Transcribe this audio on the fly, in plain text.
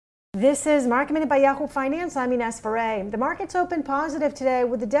This is Market Minute by Yahoo Finance. I'm Ines Ferre. The markets open positive today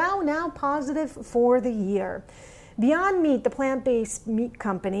with the Dow now positive for the year. Beyond Meat, the plant-based meat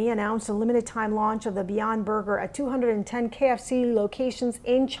company, announced a limited-time launch of the Beyond Burger at 210 KFC locations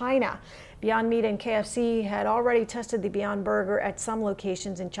in China. Beyond Meat and KFC had already tested the Beyond Burger at some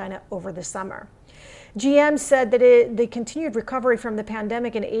locations in China over the summer. GM said that the continued recovery from the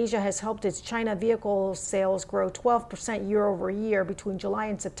pandemic in Asia has helped its China vehicle sales grow 12% year over year between July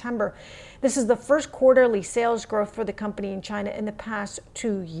and September. This is the first quarterly sales growth for the company in China in the past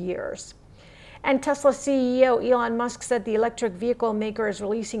 2 years. And Tesla CEO Elon Musk said the electric vehicle maker is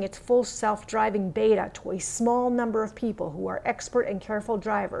releasing its full self-driving beta to a small number of people who are expert and careful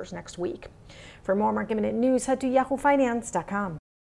drivers next week. For more Market Minute news, head to yahoofinance.com.